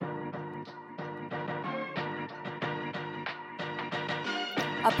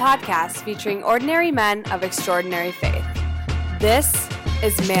a podcast featuring ordinary men of extraordinary faith. This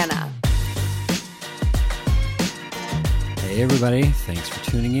is Manna. Hey everybody, thanks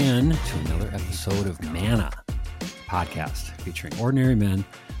for tuning in to another episode of Manna, a podcast featuring ordinary men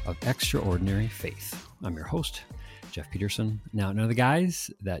of extraordinary faith. I'm your host, Jeff Peterson. Now, none of the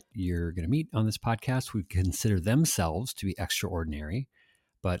guys that you're going to meet on this podcast would consider themselves to be extraordinary,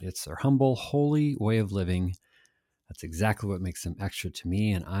 but it's their humble, holy way of living. That's exactly what makes them extra to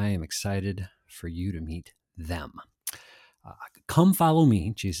me, and I am excited for you to meet them. Come follow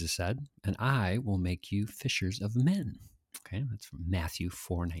me, Jesus said, and I will make you fishers of men. Okay, that's from Matthew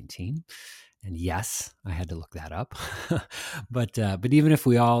 4:19. And yes, I had to look that up. But even if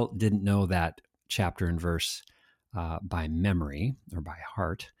we all didn't know that chapter and verse by memory or by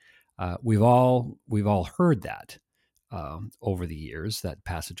heart, we've all heard that over the years, that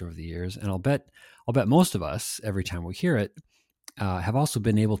passage over the years, and I'll bet most of us, every time we hear it, have also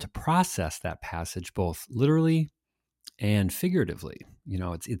been able to process that passage both literally and figuratively. You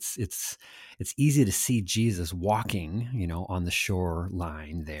know, it's easy to see Jesus walking, on the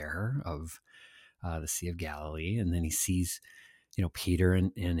shoreline there of the Sea of Galilee, and then he sees Peter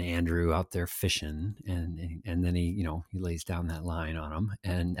and Andrew out there fishing, and then he lays down that line on them,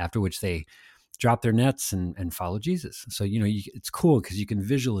 and after which they drop their nets and follow Jesus. So it's cool because you can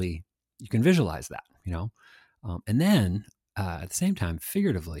visualize that, and then at the same time,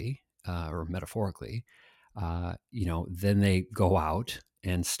 figuratively or metaphorically, then they go out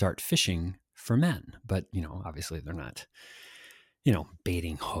and start fishing for men. But obviously they're not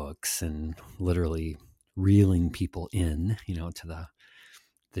baiting hooks and literally reeling people in, to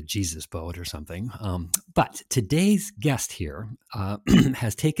the Jesus boat or something. But today's guest here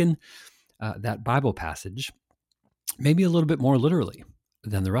has taken that Bible passage maybe a little bit more literally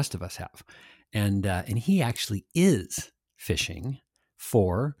than the rest of us have. And he actually is fishing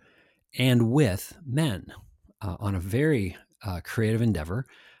for and with men on a very creative endeavor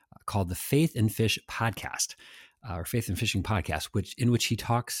called the Faith and Fish Podcast, or Faith and Fishing Podcast, in which he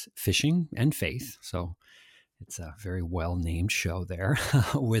talks fishing and faith. So it's a very well-named show there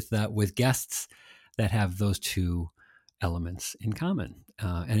with guests that have those two elements in common.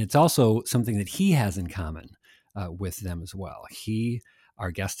 And it's also something that he has in common with them as well.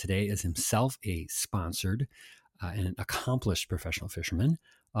 Our guest today, is himself a sponsored and accomplished professional fisherman,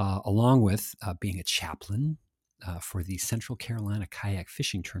 along with being a chaplain for the Central Carolina Kayak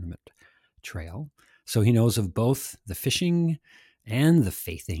Fishing Tournament Trail. So he knows of both the fishing and the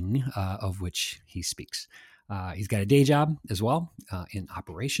faithing of which he speaks. He's got a day job as well in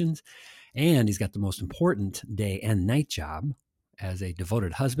operations, and he's got the most important day and night job as a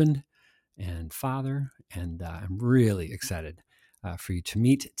devoted husband and father. And I'm really excited for you to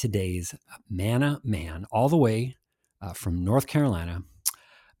meet today's Manna man, all the way from North Carolina,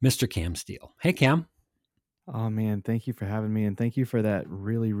 Mr. Cam Steele. Hey, Cam. Oh man, thank you for having me, and thank you for that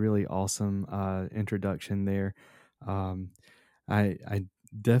really, really awesome introduction there. I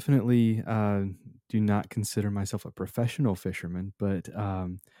definitely do not consider myself a professional fisherman, but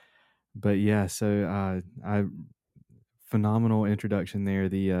yeah. So I phenomenal introduction there.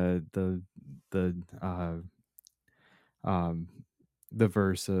 The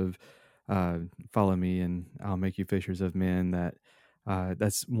verse of follow me and I'll make you fishers of men.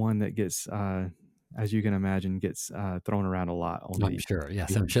 That's one that gets as you can imagine, gets thrown around a lot. I'm sure.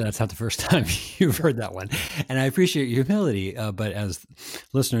 Yes, I'm sure that's not the first time you've heard that one. And I appreciate your humility. But as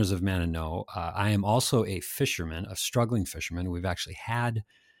listeners of Manna know, I am also a fisherman, a struggling fisherman. We've actually had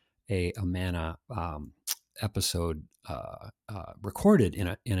a Manna episode recorded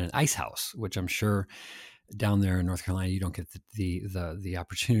in an ice house, which I'm sure down there in North Carolina, you don't get the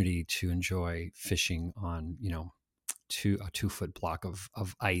opportunity to enjoy fishing on, a 2-foot block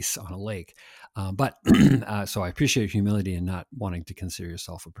of ice on a lake. But so I appreciate your humility and not wanting to consider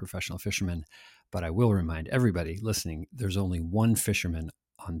yourself a professional fisherman. But I will remind everybody listening, there's only one fisherman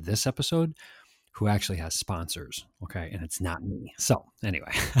on this episode who actually has sponsors. Okay. And it's not me. So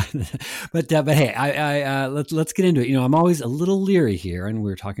anyway, but hey, I let's get into it. I'm always a little leery here. And we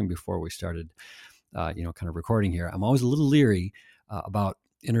were talking before we started, kind of recording here. I'm always a little leery about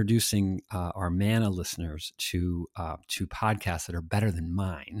introducing our Manna listeners to podcasts that are better than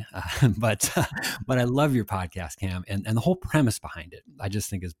mine. But I love your podcast, Cam, and the whole premise behind it, I just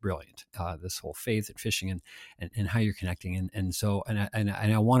think is brilliant. This whole faith and fishing and how you're connecting. And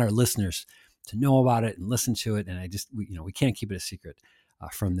I want our listeners to know about it and listen to it. And we can't keep it a secret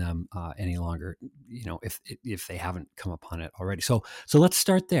from them any longer, if they haven't come upon it already. So let's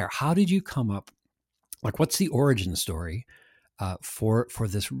start there. How did you come up? Like, what's the origin story for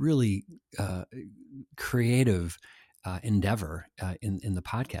this really creative endeavor in the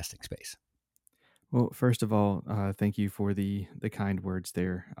podcasting space? Well, first of all, thank you for the kind words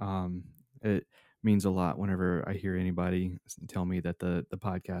there. It means a lot whenever I hear anybody tell me that the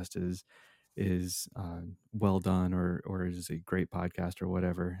podcast is well done or is a great podcast or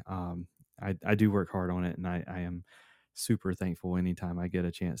whatever. I do work hard on it, and I am super thankful anytime I get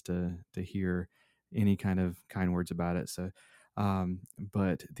a chance to hear any kind of kind words about it. So,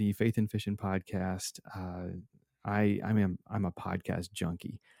 but the Faith and Fishing podcast, I'm a podcast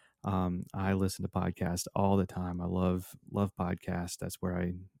junkie. I listen to podcasts all the time. I love podcasts. That's where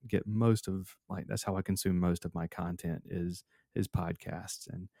I get most of that's how I consume most of my content is podcasts.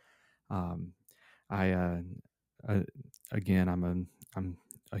 And um, I uh, again I'm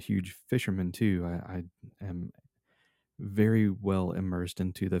a huge fisherman too. I am very well immersed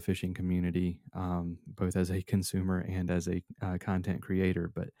into the fishing community, both as a consumer and as a content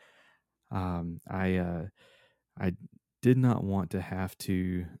creator. But I did not want to have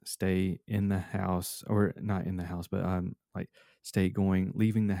to stay in the house, or not in the house, but like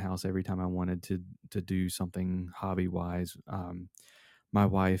leaving the house every time I wanted to do something hobby wise. My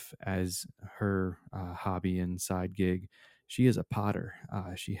wife, as her hobby and side gig, she is a potter.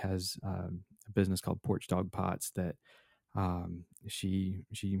 She has a business called Porch Dog Pots that she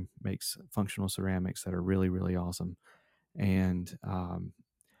makes functional ceramics that are really really awesome. And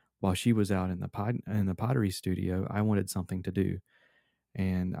while she was out in the pottery studio, I wanted something to do,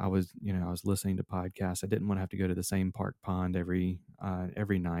 and I was listening to podcasts. I didn't want to have to go to the same park pond every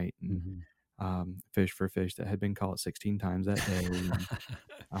night and Mhm. fish for fish that had been caught 16 times that day. And,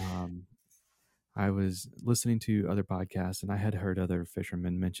 um, I was listening to other podcasts, and I had heard other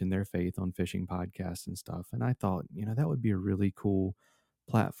fishermen mention their faith on fishing podcasts and stuff. And I thought, that would be a really cool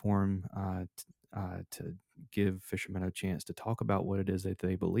platform to give fishermen a chance to talk about what it is that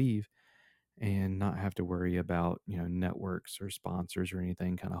they believe and not have to worry about, networks or sponsors or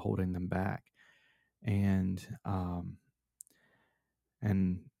anything kind of holding them back. And,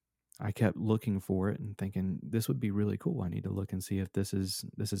 and I kept looking for it and thinking this would be really cool. I need to look and see if this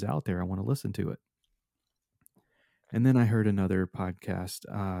is out there. I want to listen to it. And then I heard another podcast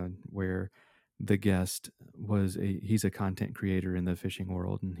where the guest he's a content creator in the fishing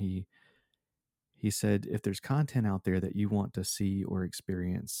world, and he said, if there's content out there that you want to see or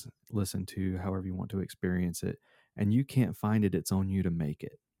experience, listen to, however you want to experience it, and you can't find it, it's on you to make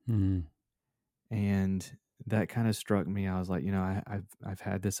it. Mhm. And that kind of struck me. I was like, I've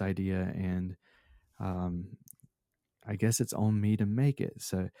had this idea, and um, I guess it's on me to make it.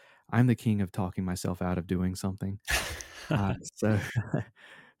 So I'm the king of talking myself out of doing something.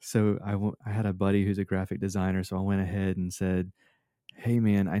 So, I had a buddy who's a graphic designer, so I went ahead and said, "Hey,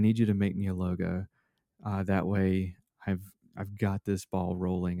 man, I need you to make me a logo. That way, I've got this ball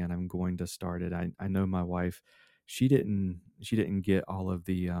rolling, and I'm going to start it." I know my wife; she didn't get all of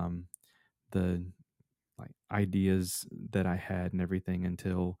the like ideas that I had and everything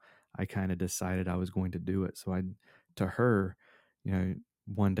until I kind of decided I was going to do it. So to her, you know,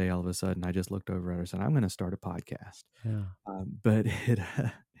 one day all of a sudden I just looked over at her and said, "I'm going to start a podcast." Yeah. But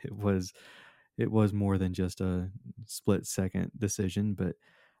it was more than just a split second decision. But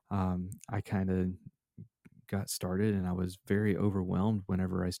I kind of got started, and I was very overwhelmed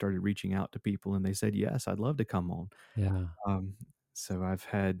whenever I started reaching out to people, and they said, "Yes, I'd love to come on." Yeah. Um, so I've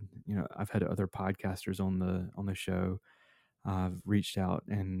had other podcasters on the show. I've reached out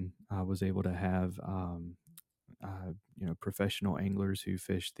and I was able to have professional anglers who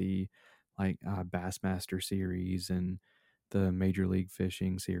fish the Bassmaster series and the Major League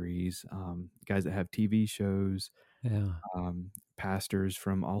Fishing series, guys that have TV shows, Yeah. pastors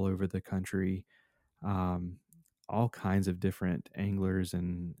from all over the country, um, all kinds of different anglers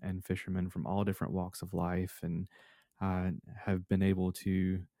and fishermen from all different walks of life, and have been able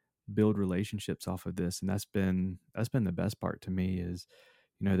to build relationships off of this. And that's been the best part to me is,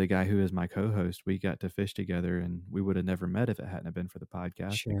 the guy who is my co-host, we got to fish together, and we would have never met if it hadn't have been for the podcast,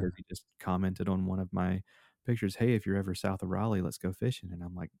 because Sure. he just commented on one of my pictures, "Hey, if you're ever south of Raleigh, let's go fishing." And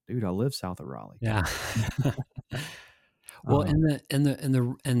I'm like, dude, I live south of Raleigh. Yeah. Well,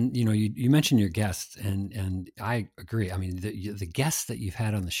 Um, you mentioned your guests, and I agree. I mean, the guests that you've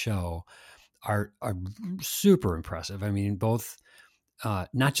had on the show are super impressive. I mean, both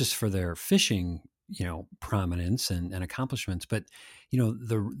not just for their fishing, prominence and accomplishments, but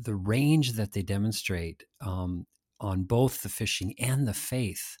the range that they demonstrate on both the fishing and the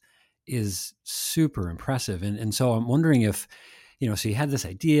faith is super impressive. And so I'm wondering if so you had this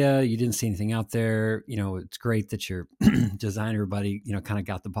idea, you didn't see anything out there, it's great that your designer buddy, kind of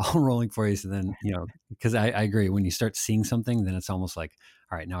got the ball rolling for you. So then, because I agree, when you start seeing something, then it's almost like,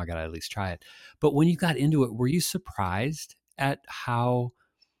 all right, now I got to at least try it. But when you got into it, were you surprised at how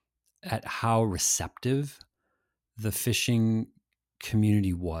receptive the fishing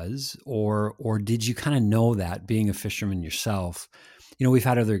community was, or did you kind of know that, being a fisherman yourself? We've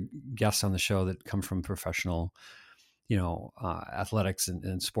had other guests on the show that come from professional, athletics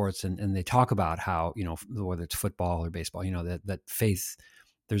and sports, and they talk about how, whether it's football or baseball, that faith,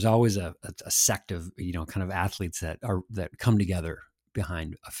 there's always a sect of, kind of athletes that come together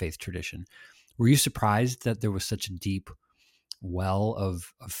behind a faith tradition. Were you surprised that there was such a deep well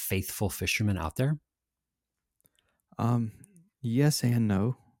of faithful fishermen out there? Yes and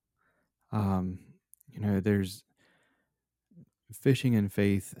no. There's fishing and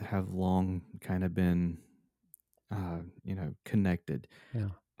faith have long kind of been, connected. Yeah.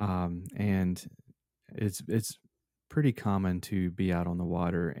 And it's pretty common to be out on the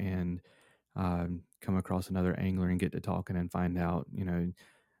water and come across another angler and get to talking and find out,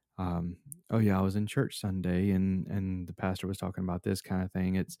 oh yeah, I was in church Sunday and the pastor was talking about this kind of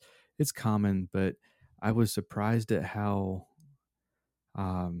thing. It's common, but I was surprised at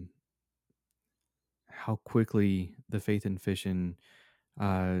um, how quickly the faith and fishing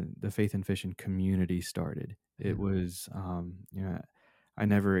community started. Yeah. It was, I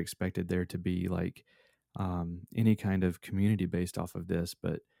never expected there to be like any kind of community based off of this,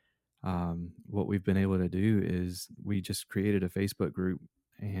 but what we've been able to do is we just created a Facebook group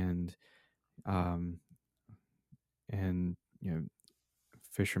and um,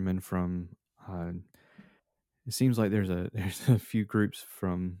 fishermen from uh, it seems like there's a there's a few groups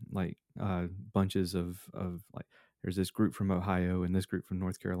from like bunches of like there's this group from Ohio and this group from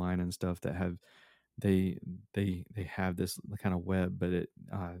North Carolina and stuff that have they they have this kind of web, but it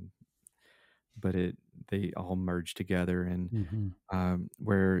they all merge together and Mm-hmm.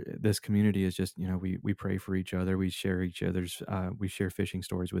 where this community is just we pray for each other, we share each other's we share fishing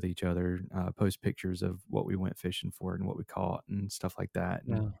stories with each other, post pictures of what we went fishing for and what we caught and stuff like that.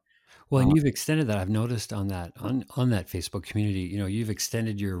 And Yeah. Well, and uh, you've extended that. I've noticed on that Facebook community, you've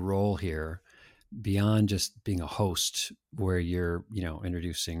extended your role here beyond just being a host, where you're,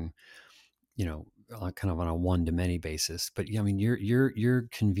 introducing, kind of on a one to many basis. But yeah, I mean, you're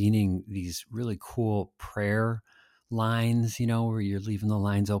convening these really cool prayer lines, where you're leaving the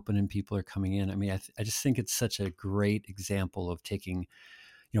lines open and people are coming in. I mean, I just think it's such a great example of taking,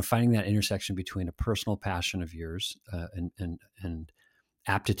 finding that intersection between a personal passion of yours, and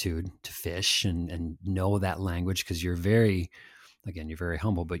aptitude to fish and know that language, because you're very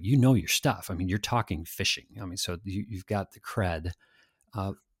humble, but you know your stuff. I mean, you're talking fishing. I mean, so you've got the cred,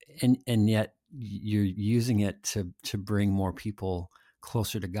 uh, and yet you're using it to bring more people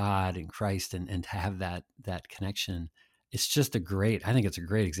closer to God and Christ, and to have that connection. It's just I think it's a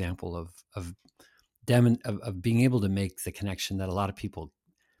great example of being able to make the connection that a lot of people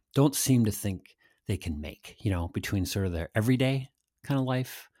don't seem to think they can make, between sort of their everyday kind of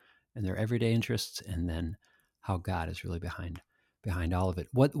life and their everyday interests, and then how God is really behind all of it.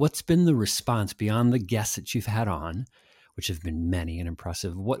 What's been the response beyond the guests that you've had on, which have been many and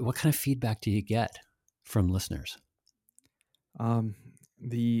impressive? What kind of feedback do you get from listeners? um,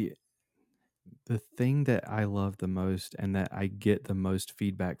 the the thing that I love the most and that I get the most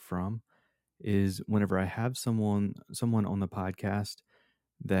feedback from is whenever I have someone on the podcast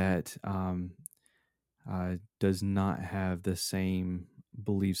that does not have the same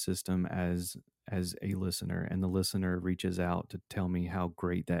belief system as a listener, and the listener reaches out to tell me how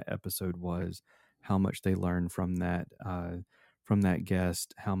great that episode was, how much they learned from that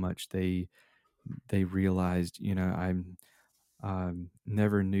guest, how much they realized, I'm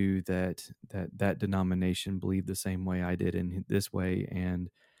never knew that denomination believed the same way I did in this way, and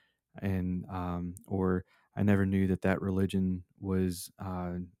or I never knew that religion was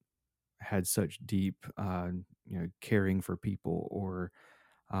had such deep caring for people, or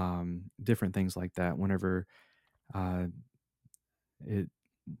different things like that. Uh, it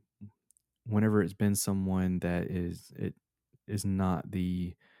whenever it's been someone that is not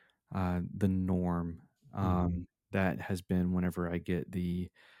the norm, Mm-hmm. that has been whenever I get the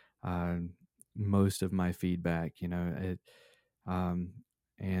uh, most of my feedback. Um,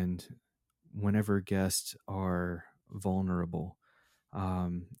 and whenever guests are vulnerable,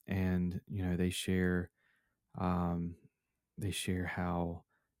 and um, they share how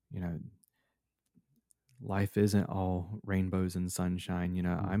you know life isn't all rainbows and sunshine.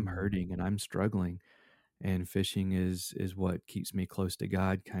 I'm Mm-hmm. hurting and I'm struggling, and fishing is what keeps me close to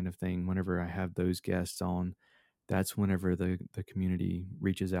God, kind of thing. Whenever I have those guests on, that's whenever the community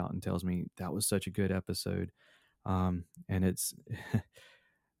reaches out and tells me that was such a good episode. And it's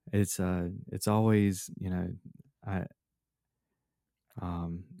always, I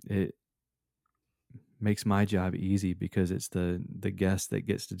it makes my job easy because it's the guest that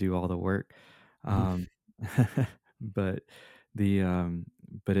gets to do all the work. Mhm. Um, but the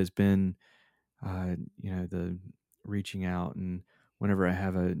but it's been the reaching out, and whenever I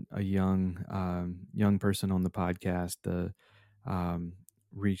have a young person on the podcast, the um,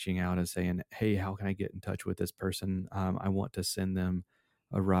 reaching out and saying, "Hey, how can I get in touch with this person? I want to send them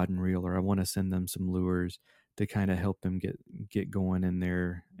a rod and reel, or I want to send them some lures to kind of help them get going in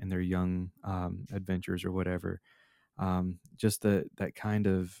their young adventures or whatever." Just that kind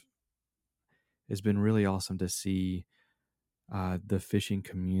of has been really awesome to see the fishing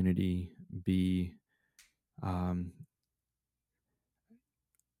community be um,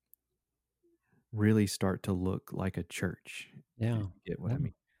 really start to look like a church, if Yeah. you get what I Yeah.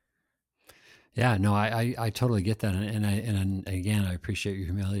 mean. Yeah, no, I totally get that, and again, I appreciate your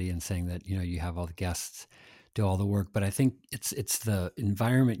humility in saying that you have all the guests do all the work, but I think it's the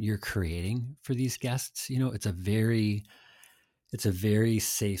environment you're creating for these guests. It's a very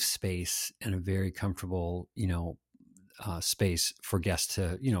safe space and a very comfortable space for guests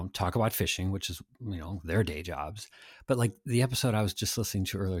to talk about fishing, which is their day jobs. But like the episode I was just listening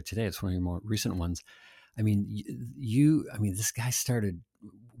to earlier today, it's one of your more recent ones. I mean, this guy started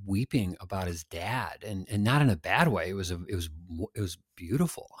weeping about his dad, and not in a bad way. It was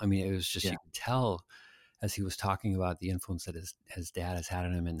beautiful. I mean, it was just, Yeah. you could tell as he was talking about the influence that his dad has had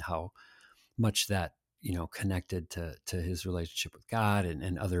on him, and how much that connected to his relationship with God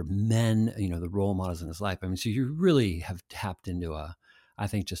and other men, the role models in his life. I mean, so you really have tapped into I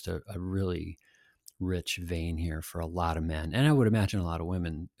think just a really rich vein here for a lot of men, and I would imagine a lot of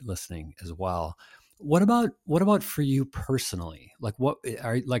women listening as well. What about for you personally? Like, what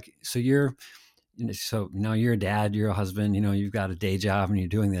are like? So so now you're a dad, you're a husband, you've got a day job, and you're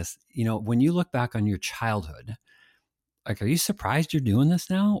doing this. When you look back on your childhood, like, are you surprised you're doing this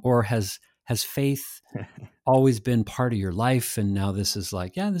now, or has faith always been part of your life, and now this is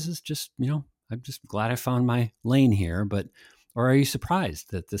like, yeah, this is just, I'm just glad I found my lane here, but, or are you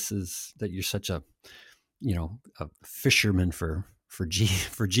surprised that that you're such a fisherman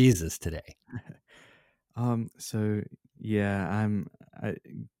for Jesus today? So yeah,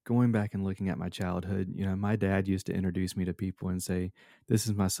 going back and looking at my childhood. My dad used to introduce me to people and say, "This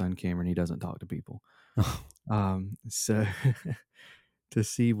is my son Cameron. He doesn't talk to people." So to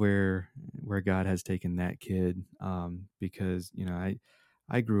see where God has taken that kid, because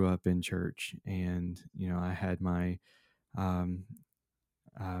I grew up in church, and I had um,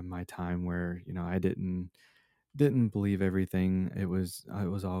 my time where I didn't believe everything. It was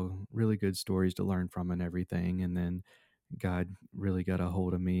all really good stories to learn from and everything. And then God really got a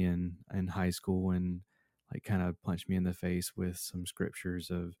hold of me in high school, and like kind of punched me in the face with some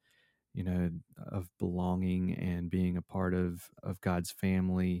scriptures you know of belonging and being a part of God's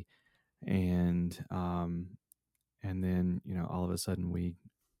family. And then all of a sudden we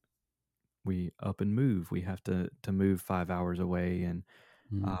up and move. We have to move 5 hours away.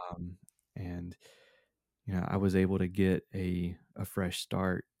 Mm, Um and I was able to get a fresh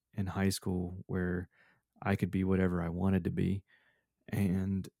start in high school where I could be whatever I wanted to be.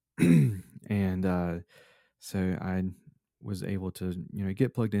 And and so I was able to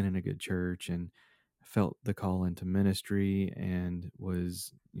get plugged in a good church, and felt the call into ministry, and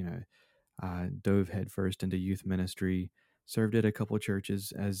was dove headfirst into youth ministry. Served at a couple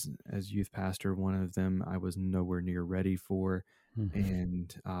churches as youth pastor. One of them I was nowhere near ready for, mhm.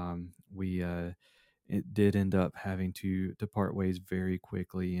 and we it did end up having to part ways very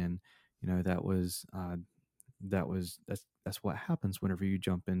quickly. And that's what happens whenever you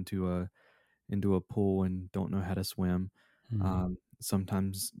jump into a pool and don't know how to swim. Mm,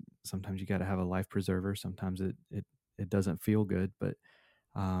 Sometimes you got to have a life preserver. Sometimes it doesn't feel good, but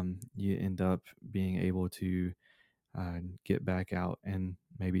you end up being able to get back out and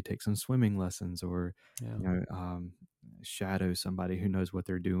maybe take some swimming lessons, or yeah. shadow somebody who knows what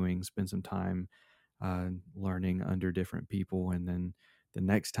they're doing. Spend some time learning under different people, and then the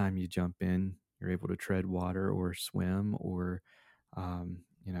next time you jump in, you're able to tread water or swim, or um,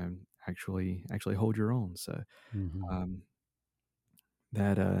 you know actually hold your own. So Mhm. um,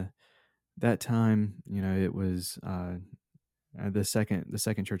 that that time, it was the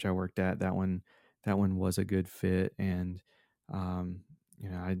second church I worked at. That one was a good fit. And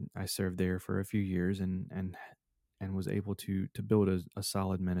I served there for a few years, and was able to build a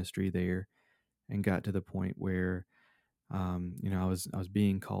solid ministry there, and got to the point where I was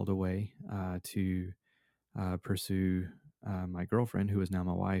being called away to pursue my girlfriend, who is now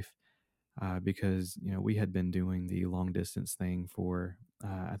my wife, because we had been doing the long distance thing for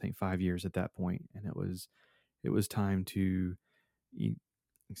I think 5 years at that point, and it was time to e-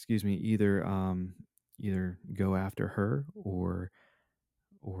 either go after her or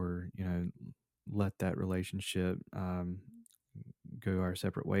let that relationship go our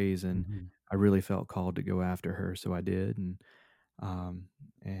separate ways. And Mm-hmm. I really felt called to go after her, so I did, um,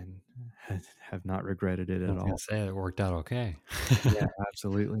 and have not regretted it I at was going all. to say it worked out okay. Yeah,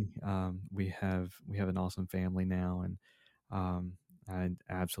 absolutely. We have an awesome family now, and um, I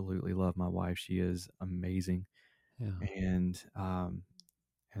absolutely love my wife. She is amazing, Yeah. and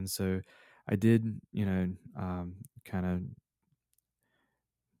so I did, kind of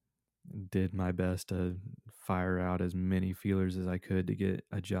did my best to fire out as many feelers as I could to get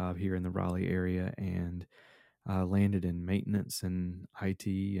a job here in the Raleigh area, and landed in maintenance and IT,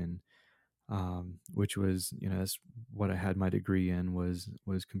 and which was, that's what I had my degree in, was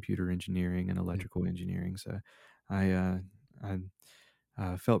computer engineering and Yeah. electrical engineering. So I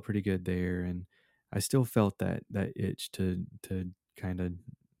felt pretty good there, and I still felt that itch to kind of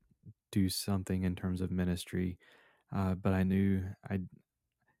do something in terms of ministry, but I knew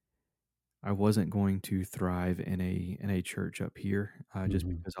I wasn't going to thrive in a church up here, just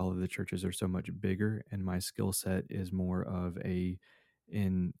Mm-hmm. because all of the churches are so much bigger, and my skill set is more of a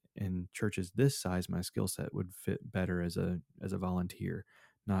in churches this size. My skill set would fit better as a volunteer,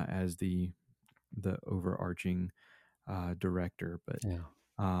 not as the overarching director. But Yeah.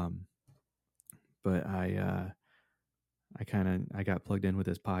 um, I got plugged in with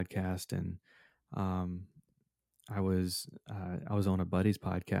this podcast, and um, I was on a buddy's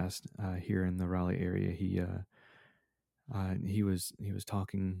podcast here in the Raleigh area. He was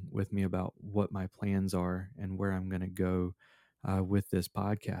talking with me about what my plans are and where I'm going to go with this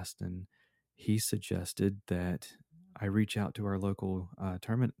podcast, and he suggested that I reach out to our local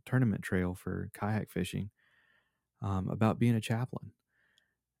tournament trail for kayak fishing, about being a chaplain.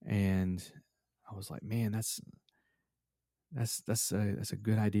 And I was like, man, that's a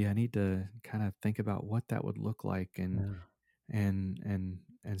good idea. I need to kind of think about what that would look like, and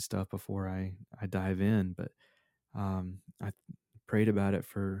Yeah. stuff before I dive in. But I prayed about it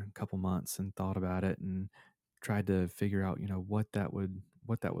for a couple months and thought about it and tried to figure out, what that would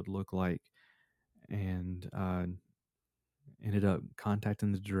look like, and ended up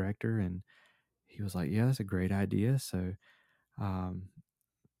contacting the director, and he was like, "Yeah, that's a great idea." Um,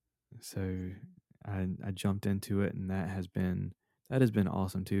 so I jumped into it, and that has been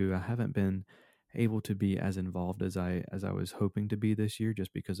awesome too. I haven't been able to be as involved as I was hoping to be this year,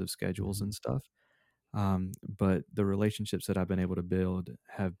 just because of schedules Mm-hmm. and stuff. But the relationships that I've been able to build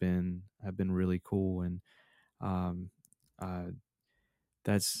have been really cool, and um, uh,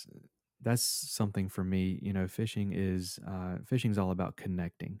 that's that's something for me. Fishing's all about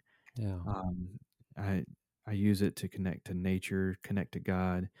connecting. Yeah. Um, I I use it to connect to nature, connect to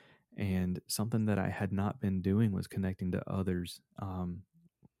God, and something that I had not been doing was connecting to others.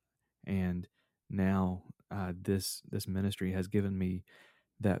 And now this ministry has given me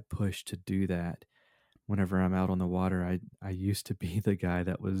that push to do that. Whenever I'm out on the water, I used to be the guy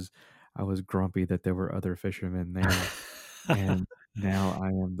I was grumpy that there were other fishermen there, and now I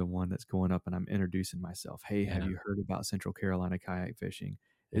am the one that's going up and I'm introducing myself. Hey, have Yeah. you heard about Central Carolina kayak fishing?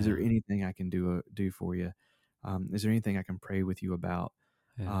 Is there Yeah. anything I can do for you? Is there anything I can pray with you about?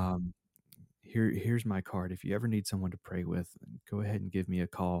 Yeah. Um, here's my card. If you ever need someone to pray with, go ahead and give me a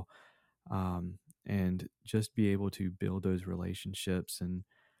call. And just be able to build those relationships, and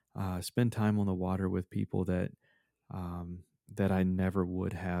spend time on the water with people um, that I never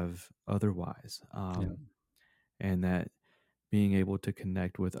would have otherwise. Yeah. And that being able to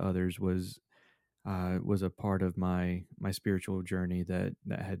connect with others was a part of my spiritual journey that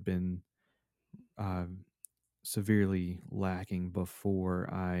had been uh, severely lacking before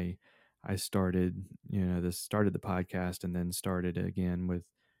I started started the podcast, and then started again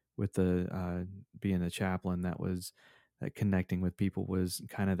with the being a chaplain. That connecting with people was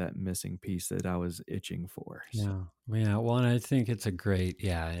kind of that missing piece that I was itching for. So Yeah. Yeah. Well, and I think it's a great,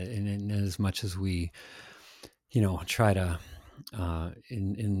 yeah. And as much as we, try to,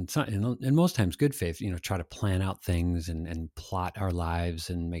 in most times good faith, try to plan out things and plot our lives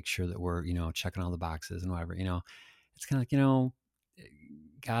and make sure that we're, checking all the boxes and whatever, it's kind of like,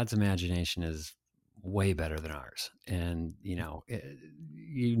 God's imagination is way better than ours. And,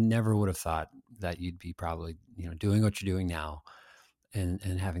 you never would have thought that you'd be probably, doing what you're doing now and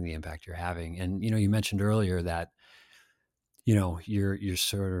having the impact you're having. And, you mentioned earlier that, you're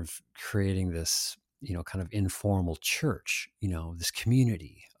sort of creating this kind of informal church, this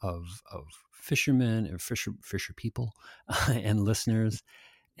community of fishermen and fisher people and listeners.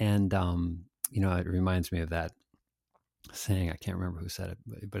 And, it reminds me of that saying. I can't remember who said it,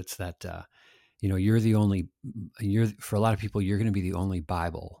 but it's that, for a lot of people, you're going to be the only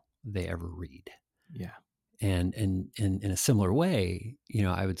Bible they ever read. Yeah. And in a similar way,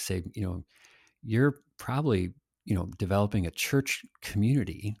 I would say, you're probably, developing a church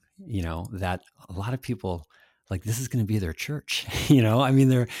community, that a lot of people like, this is going to be their church. I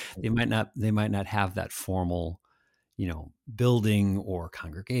mean, they might not have that formal, building or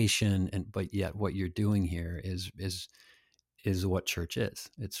congregation, but yet what you're doing here is what church is.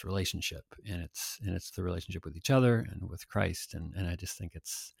 It's relationship, and it's the relationship with each other and with Christ. And I just think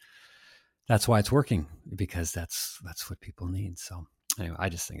that's why it's working, because that's what people need. So anyway, I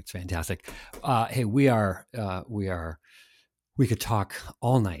just think it's fantastic. Hey, we could talk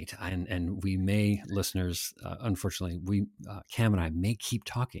all night, and we may, listeners, unfortunately, Cam and I may keep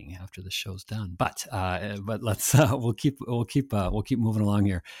talking after the show's done, but let's we'll keep moving along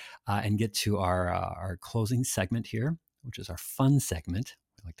here, and get to our closing segment here, which is our fun segment,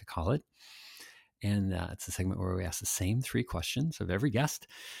 we like to call it. And it's a segment where we ask the same 3 questions of every guest.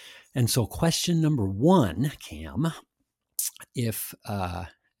 And so, question number 1, Cam, if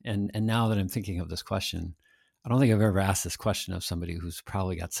and now that I'm thinking of this question, I don't think I've ever asked this question of somebody who's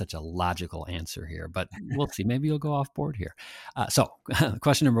probably got such a logical answer here, but we'll see. Maybe you'll go off board here. So,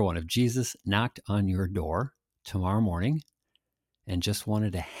 question number 1: if Jesus knocked on your door tomorrow morning and just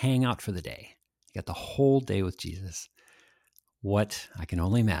wanted to hang out for the day, you got the whole day with Jesus, what, I can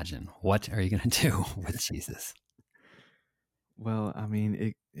only imagine, what are you going to do with Jesus? Well, I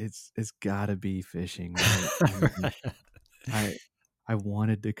mean, it's got to be fishing, right? I mean, I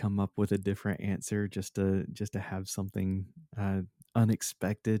wanted to come up with a different answer just to have something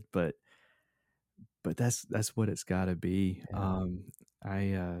unexpected, but that's what it's got to be. Yeah.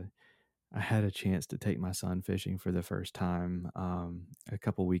 I had a chance to take my son fishing for the first time a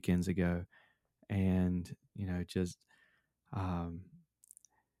couple weekends ago, and just um,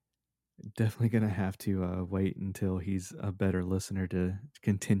 definitely gonna have to wait until he's a better listener to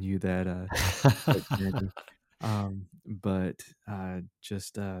continue that journey. But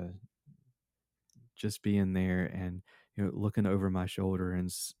just being there and looking over my shoulder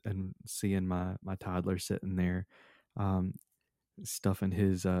and seeing my toddler sitting there, um, stuffing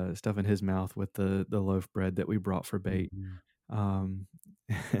his mouth with the loaf bread that we brought for bait. Mhm. Um,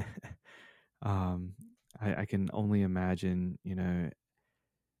 um, I can only imagine,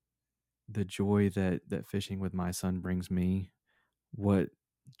 the joy that fishing with my son brings me. What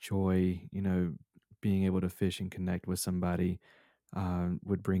joy, being able to fish and connect with somebody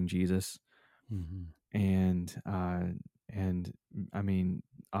would bring Jesus. Mhm. And I mean,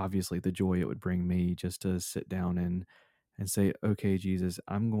 obviously the joy it would bring me just to sit down and say, okay, Jesus,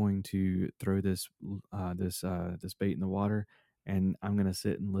 I'm going to throw this bait in the water, and I'm going to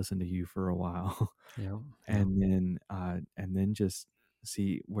sit and listen to you for a while. Yeah. Yeah. And then just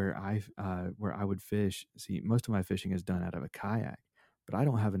see where I would fish. See, most of my fishing is done out of a kayak, but I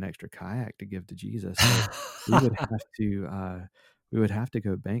don't have an extra kayak to give to Jesus, so we would have to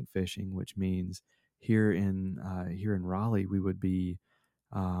go bank fishing, which means here in Raleigh we would be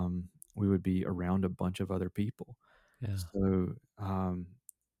around a bunch of other people. Yeah. So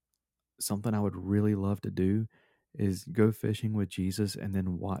something I would really love to do is go fishing with Jesus and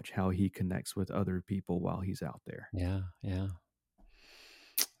then watch how he connects with other people while he's out there. Yeah. Yeah.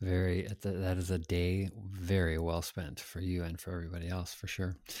 That is a day very well spent for you and for everybody else, for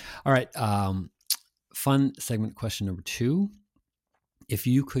sure. All right. Fun segment question number 2. If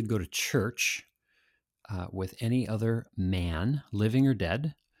you could go to church with any other man, living or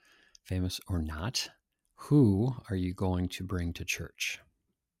dead, famous or not, who are you going to bring to church?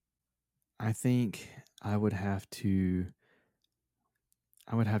 I think I would have to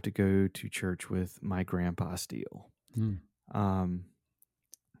go to church with my grandpa Steele. Hmm. Um,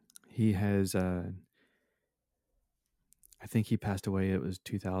 he has I think he passed away. It was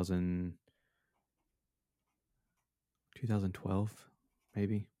 2012,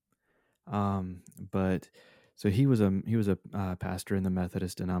 maybe. But so he was a pastor in the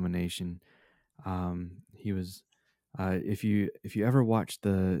Methodist denomination. He was if you ever watched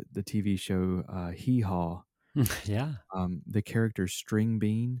the TV show Hee Haw, Yeah. the character String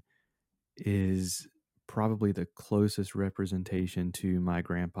Bean is probably the closest representation to my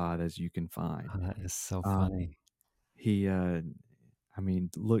grandpa as you can find. Oh, that is so Um, funny. he I mean,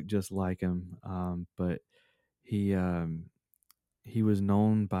 looked just like him, but he he was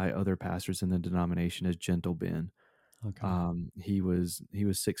known by other pastors in the denomination as Gentle Ben. Okay. He was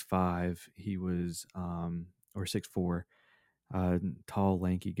 6'5". He was or 6'4", tall,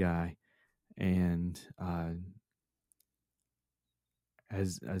 lanky guy, and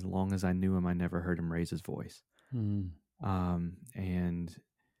as long as I knew him, I never heard him raise his voice. Mm. And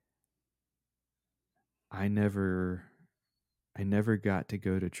I never got to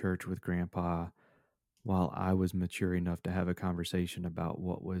go to church with Grandpa while I was mature enough to have a conversation about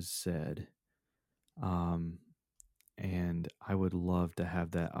what was said. And I would love to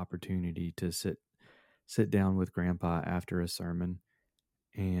have that opportunity to sit down with Grandpa after a sermon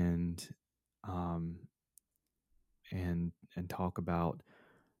and um and talk about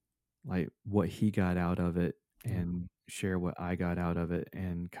like what he got out of it Yeah. and share what I got out of it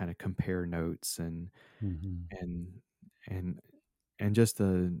and kind of compare notes Mm-hmm. and and and just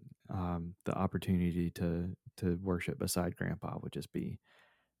the opportunity to worship beside Grandpa would just be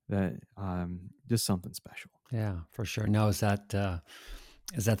that just something special. Yeah, for sure. Now, is that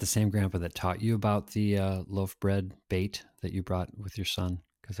the same grandpa that taught you about the loaf bread bait that you brought with your son?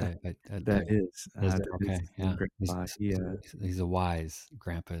 Because That is it that is okay? the same Yeah, Grandpa. he's a wise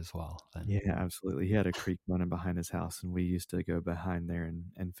grandpa as well. Then. Yeah, absolutely. He had a creek running behind his house, and we used to go behind there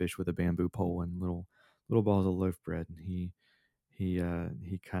and fish with a bamboo pole and little balls of loaf bread. And he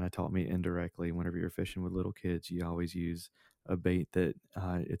kind of taught me indirectly. Whenever you're fishing with little kids, you always use a bait that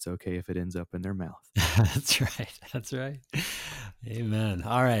it's okay if it ends up in their mouth. That's right. That's right. Amen.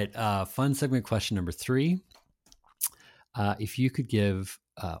 All right. Fun segment question number 3. If you could give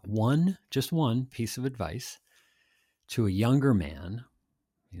just one piece of advice to a younger man,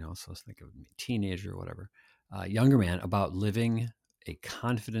 so let's think of a teenager or whatever, younger man about living a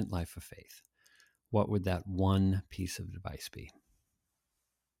confident life of faith, what would that one piece of advice be?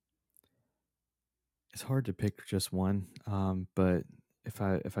 It's hard to pick just one, but if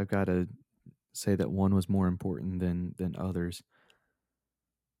I've got to say that one was more important than others,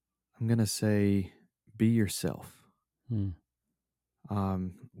 I'm gonna say be yourself. Hmm.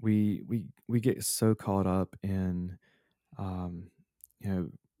 We get so caught up in um, you know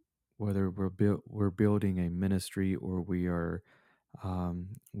whether we're building a ministry or we are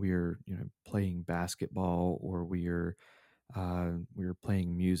playing basketball or we are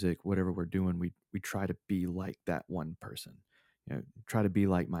playing music, whatever we're doing, we try to be like that one person, try to be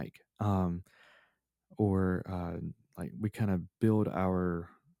like Mike, or like we kind of build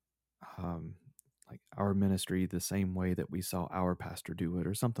um, our ministry the same way that we saw our pastor do it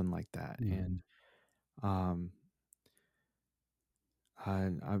or something like that. Mm-hmm. And um, I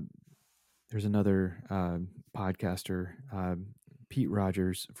there's another podcaster, Pete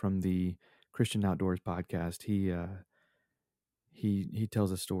Rogers from the Christian Outdoors podcast. He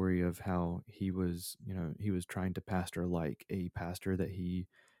tells a story of how he was trying to pastor like a pastor that he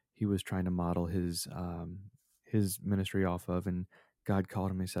was trying to model his ministry off of, and God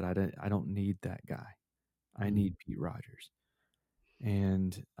called him and said, I don't need that guy. I need Pete Rogers.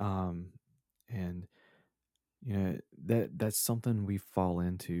 And and that's something we fall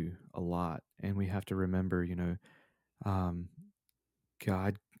into a lot, and we have to remember, um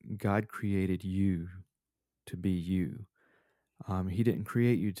God God created you to be you. He didn't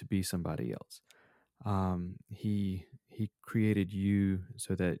create you to be somebody else. He created you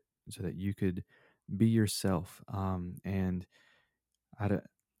so that you could be yourself. And I don't,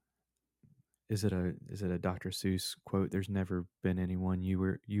 is it a Dr. Seuss quote? There's never been anyone you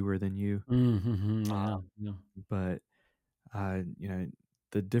were than you. Mm-hmm. Yeah. Um, Yeah. but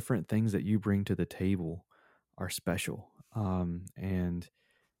the different things that you bring to the table are special. And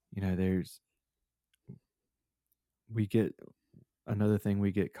there's we get another thing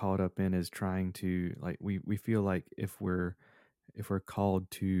we get caught up in is trying to like we feel like if we're called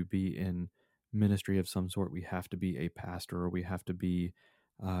to be in ministry of some sort, we have to be a pastor or we have to be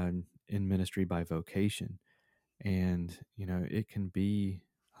in ministry by vocation. And um,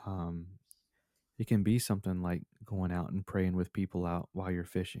 it can be something like going out and praying with people out while you're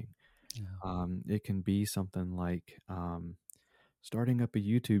fishing. Yeah. It can be something like starting up a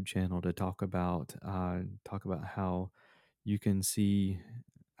YouTube channel to talk about how you can see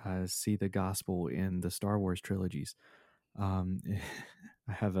the gospel in the Star Wars trilogies. Um,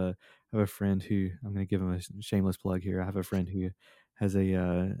 I have a friend who I'm going to give him a shameless plug here. I have a friend who has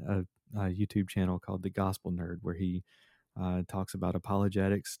a YouTube channel called The Gospel Nerd, where he talks about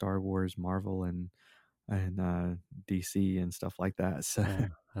apologetics, Star Wars, Marvel, and DC and stuff like that. So, Yeah.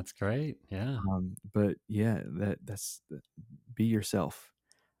 That's great. Yeah. but yeah, be yourself.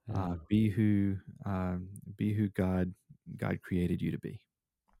 Yeah. Be who be who God created you to be.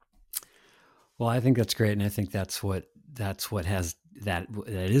 Well, I think that's great, and I think that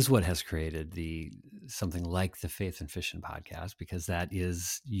is what has created the something like the Faith and Fishing podcast, because that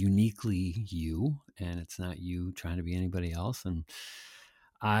is uniquely you, and it's not you trying to be anybody else. And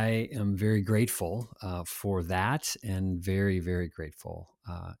I am very grateful for that, and very, very grateful,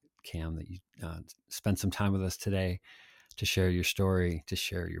 Cam, that you spent some time with us today to share your story, to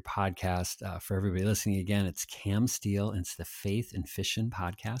share your podcast. For everybody listening again, it's Cam Steele. It's the Faith and Fishing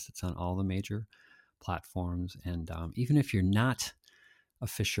podcast. It's on all the major platforms. And even if you're not a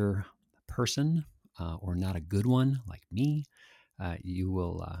fisher person or not a good one like me, you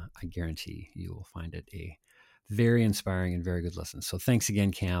will, I guarantee you will find it a very inspiring and very good listen. So thanks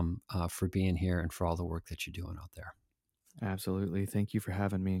again, Cam, for being here and for all the work that you're doing out there. Absolutely. Thank you for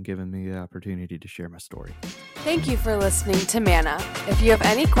having me and giving me the opportunity to share my story. Thank you for listening to Manna. If you have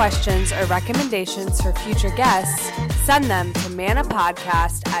any questions or recommendations for future guests, send them to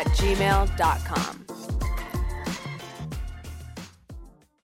mannapodcast@gmail.com.